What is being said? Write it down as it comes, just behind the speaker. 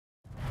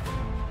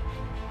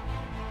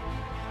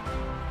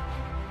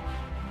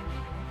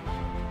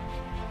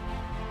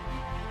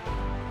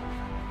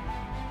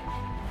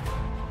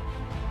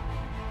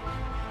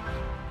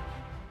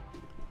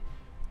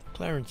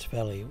Clarence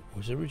Valley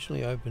was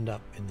originally opened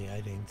up in the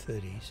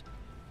 1830s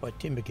by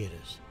timber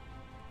getters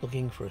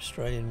looking for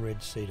Australian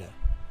red cedar,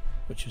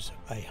 which is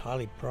a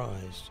highly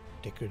prized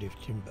decorative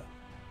timber.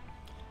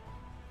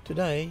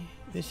 Today,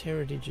 this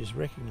heritage is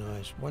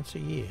recognised once a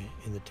year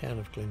in the town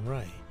of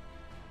Glenreagh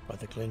by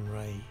the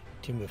Glenreagh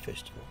Timber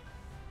Festival.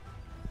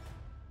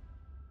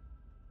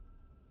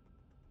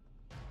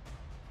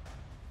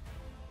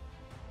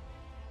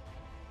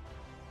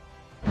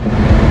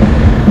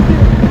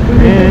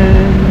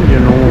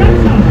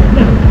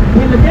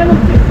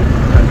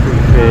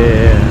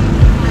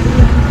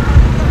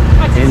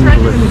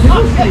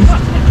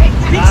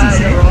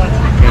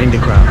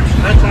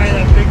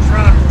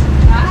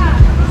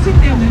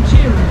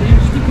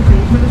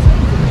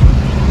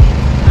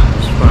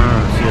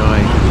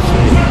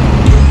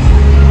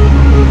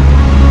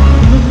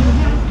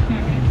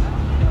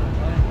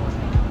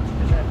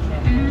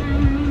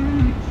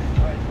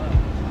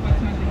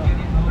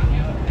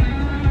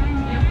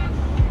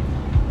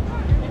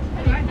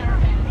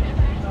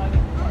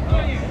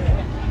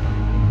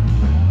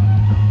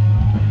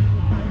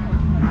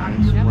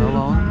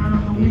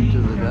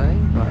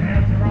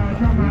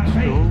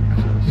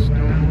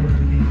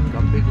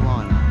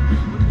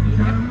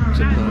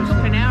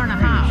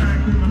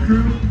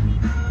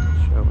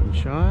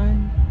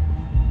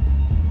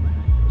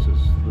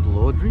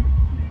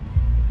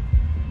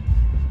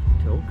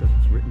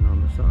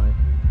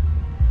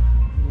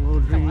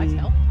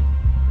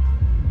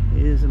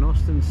 Here's an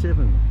Austin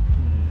 7.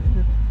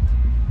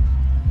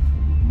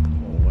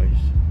 Always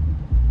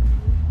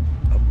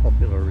a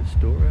popular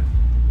restorer.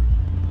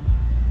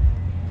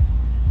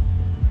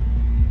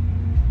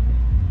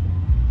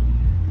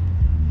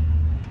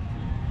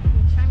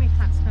 Shame you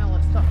can't smell it.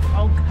 It's got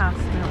old car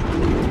smell.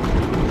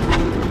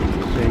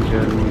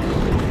 Engines,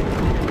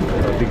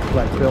 a big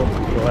flat belt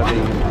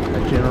driving a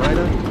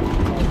generator.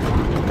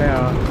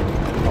 Power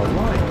a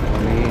light on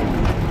the end.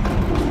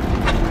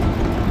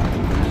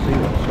 See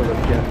what sort of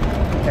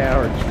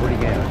power it's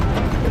putting out.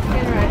 It's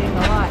generating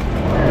the light.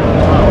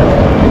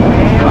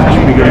 Much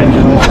bigger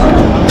engines.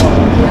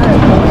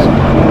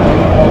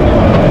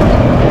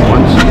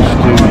 Once used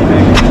to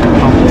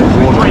pump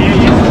water.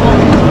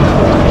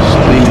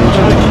 Steam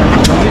engine.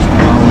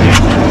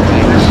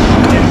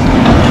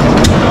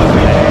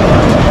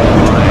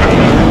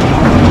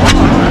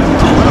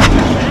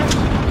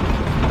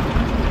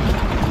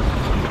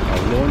 A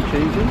launch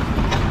engine.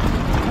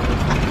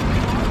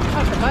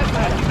 Like a boat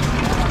motor.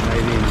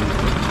 Made in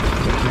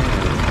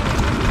Japan.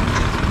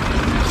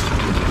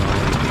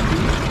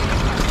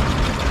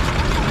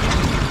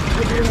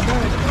 Could be in a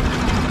boat.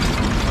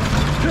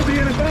 Could be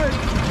in a boat.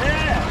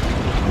 Yeah.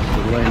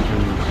 The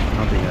engine's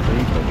pumping a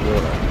heap of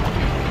water.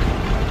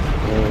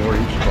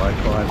 4-inch by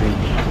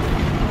 5-inch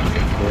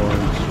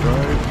 4-inch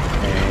stroke,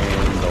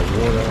 and the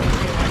water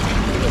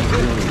is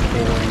really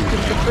pouring.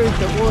 Just to prove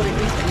the water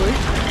is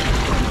loose.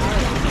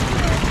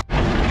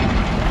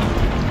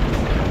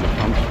 And the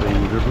pump's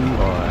being driven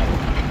by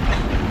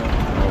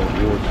old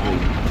Wardsley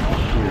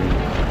shearing.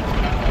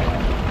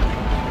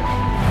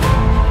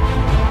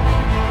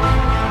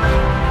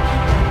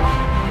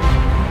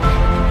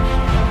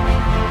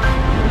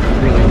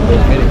 Really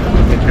cosmetic.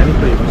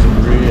 Mechanically it was in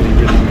really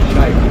good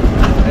shape.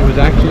 It was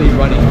actually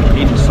running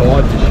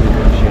inside the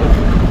shearing shed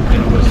and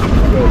it was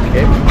well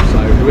kept, so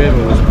whoever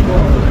was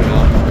looking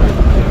after it,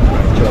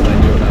 great job, they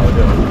knew what they were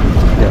doing.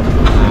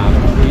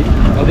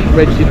 I think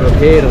Reg did a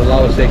repair to the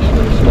lower section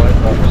of the smoke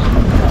box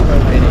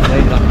and he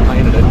cleaned up and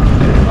painted it,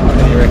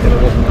 and he reckoned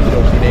it wasn't much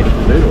else he needed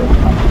to do to it.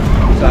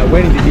 So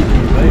when he did his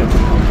museum,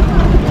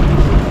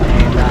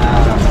 and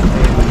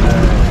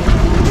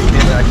he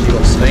never actually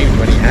got steamed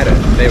when he had it,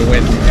 never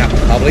went out to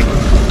public.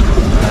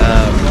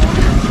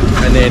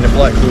 And then a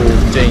bloke called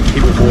Dean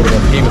Kibble bought it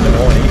off him in the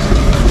 90s,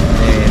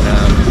 and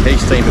he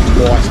steamed it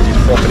twice at his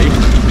property,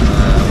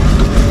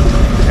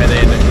 and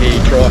then he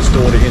dry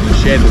stored it in the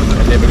shed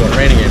and never got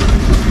ran again.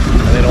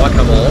 And then I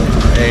come along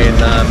and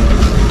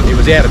it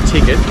was out of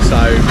ticket, so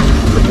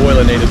the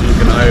boiler needed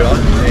looking over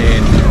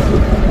and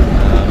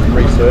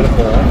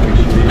recertifying,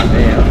 which it is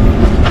now.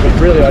 But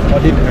really I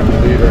didn't have to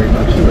do very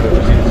much to it. It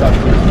was in such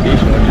good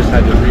condition. I just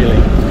had to really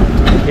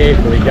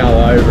carefully go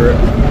over it,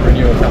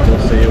 renew a couple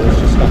of seals,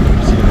 just stuff that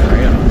was sitting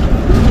around.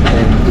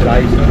 And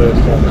today's the first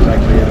time it's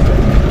actually ever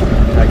been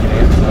taken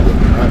out and public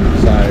home.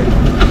 So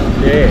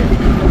yeah,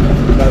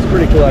 so it's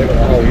pretty cool. They've got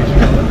the whole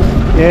history of it.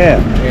 Yeah.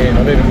 And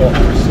I've even got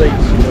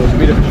receipts. There was a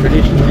bit of a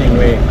tradition thing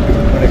where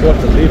when I got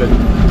to live it,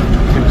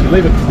 to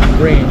live it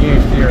brand new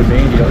to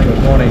Nearabandi, I think it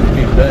was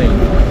 1915.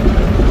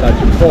 So it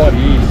took 5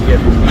 years to get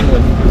from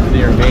England to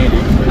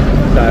Nearabandi.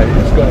 So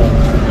it's got on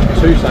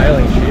 2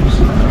 sailing ships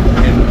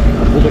and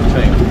a bullock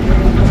team.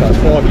 So it's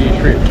a 5-year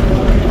trip.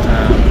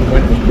 When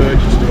it was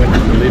purchased and when it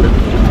was delivered,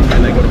 and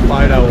they got a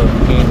photo of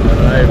handing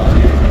it over.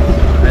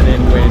 And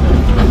then when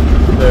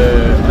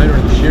the owner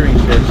of the shearing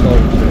shed sold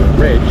it to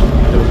Reg,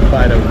 there was a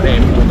photo of them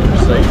on the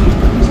receipt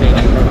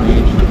standing in front of the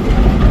engine.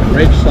 And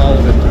Reg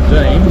sold it to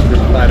Dean, there's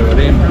a photo of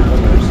them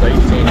on the receipt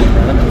standing in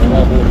front of it, and when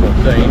I bought it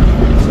off Dean,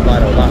 it's a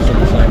photo of us on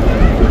the same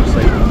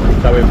receipt.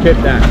 So we've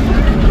kept that.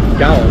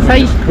 going. So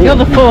which is cool. you're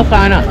the fourth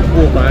owner?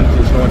 Fourth owner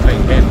since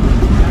 1910.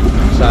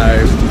 So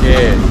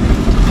yeah,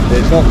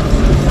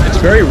 it's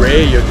very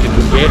rare you can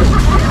get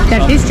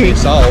That history.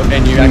 sold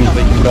and you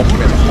actually can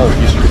document the whole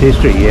history.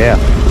 History, yeah.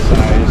 So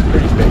it's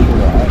pretty special,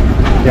 right?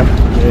 Yep.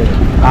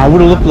 Yeah.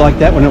 Would have looked like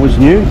that when it was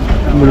new.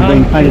 It would have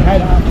been painted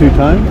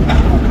two-tone.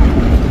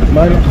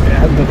 Moment, it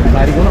hasn't got the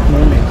plating on it.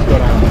 Normally it's got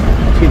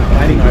tin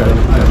plating over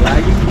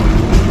lagging.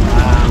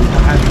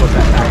 It hasn't got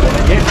that back on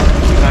it yet.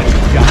 We've only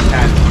just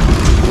had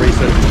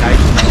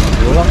recertification on the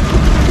boiler,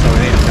 so we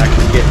need to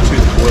actually get to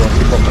the boiler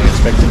to properly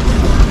inspect it.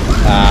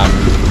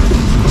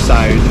 So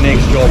the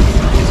next job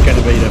is going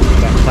to be to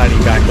put that plating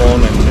back on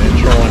and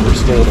try and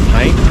restore the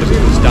paint, because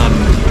it was done,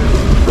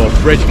 well,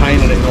 Reg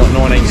painted it in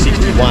like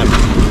 1961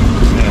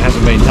 and it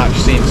hasn't been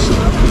touched since,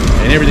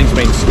 and everything's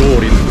been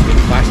stored in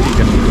plastic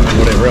and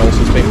whatever else.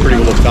 It's been pretty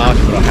well looked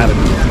after, but I haven't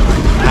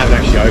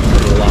actually opened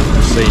it all up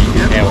to see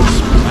how it's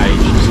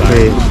aged. So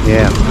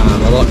Yeah.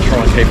 I like to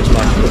try and keep as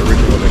much of it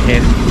original as I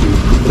can.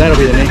 But that'll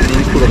be the next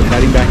thing, put all the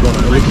cladding back on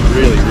it. It looks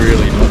really,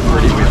 really not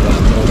pretty with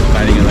all the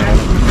cladding and that on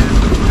it.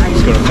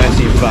 It's got a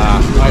massive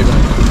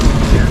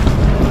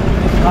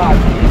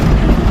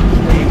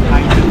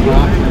painted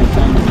part with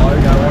some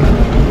logo on it.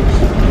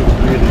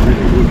 It's really,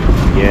 really good.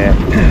 Yeah.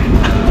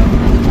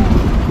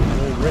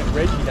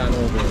 Reggie done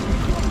all the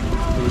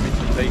little bits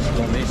and pieces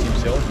on this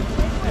himself.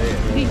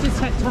 Yeah. He just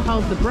had to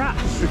hold the brush.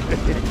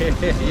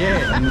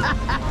 Yeah.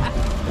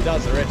 It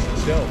does the rest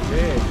itself,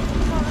 yeah.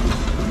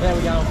 How are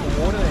we going for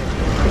water there?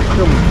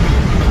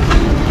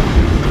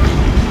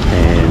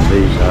 And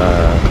these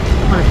are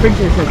My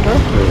fridges as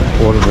well. the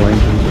portable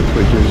engines or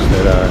fridges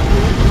that are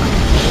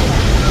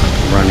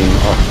running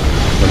off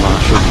the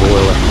Marshall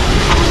boiler.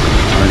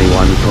 Only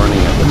one's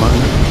running at the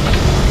moment.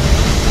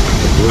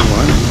 The blue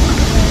one.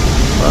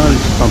 Well,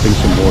 it's pumping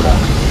some water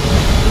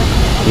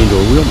into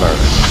a wheelbarrow.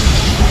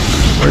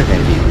 Very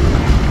handy.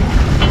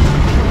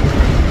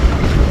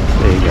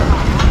 There you go.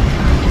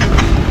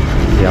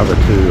 The other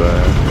two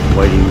are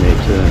waiting their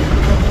turn.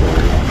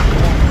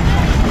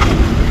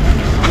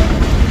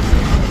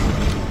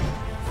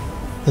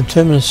 The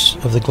terminus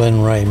of the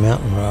Glenreagh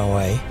Mountain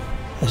Railway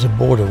has a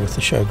border with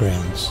the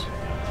showgrounds.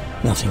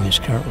 Nothing is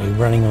currently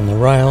running on the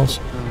rails,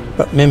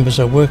 but members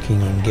are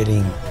working on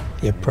getting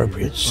the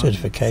appropriate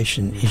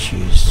certification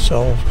issues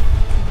solved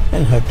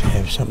and hope to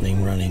have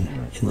something running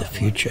in the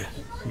future.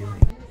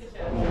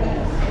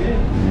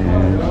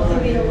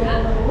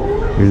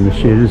 Here in the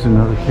shed is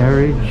another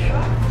carriage,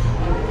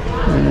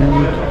 and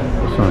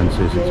the sign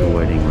says it's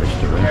awaiting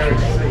restoration.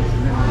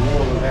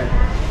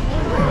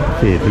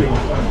 Fair bit,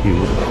 you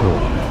would have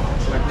thought.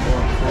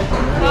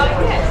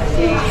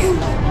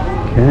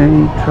 Okay,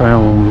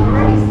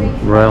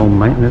 rail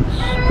maintenance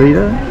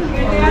speeder.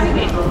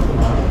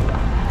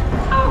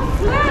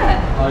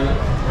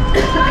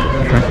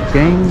 Track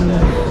gang.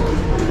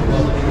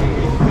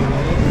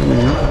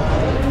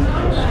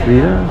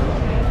 Speeder.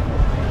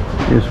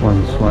 This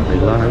one's slightly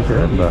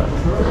larger, but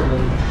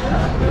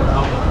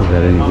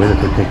without any weather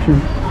protection.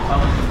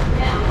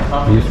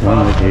 This one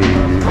that you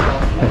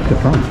have to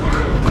pump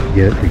to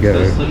get it to go.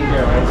 Else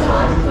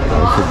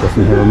it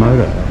doesn't have a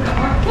motor.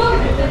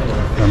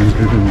 Some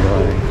driven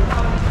by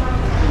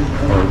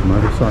old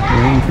motorcycle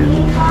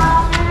engines.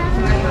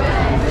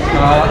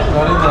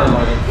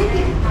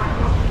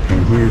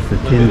 And here's the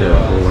tender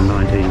for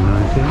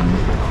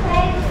 1919.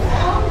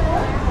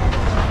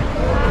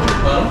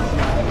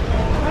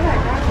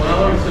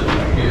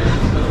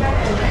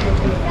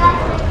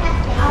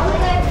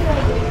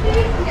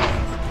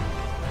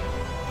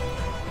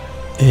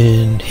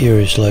 And here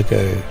is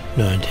logo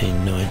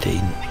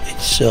 1919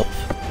 itself.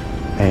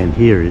 And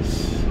here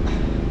is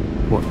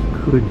what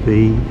could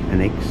be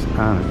an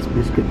ex-Arnott's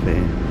biscuit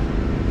van,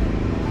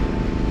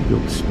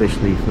 built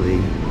specially for the,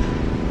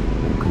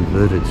 or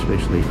converted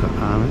specially for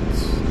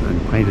Arnott's and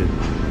painted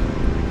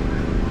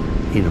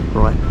in a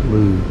bright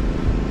blue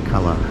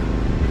colour.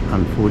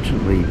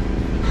 Unfortunately,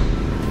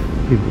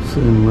 people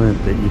soon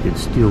learnt that you could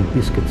steal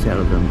biscuits out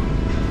of them,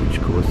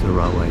 which caused the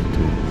railway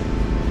to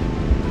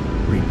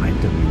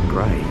repaint them in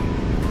grey.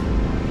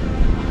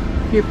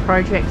 A few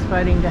projects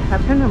waiting to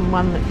happen and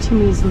one that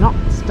Timmy's not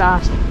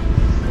starting.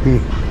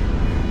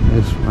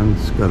 This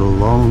one's got a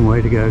long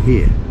way to go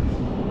here.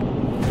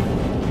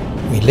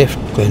 We left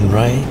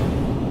Glenreagh,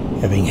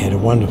 having had a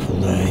wonderful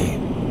day,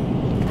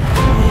 and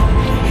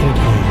headed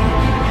home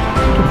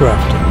to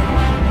Grafton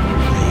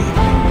for the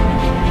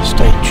evening.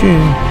 Stay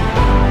tuned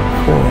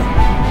for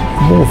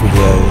more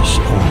videos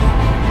on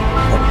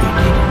what we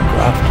did in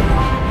Grafton.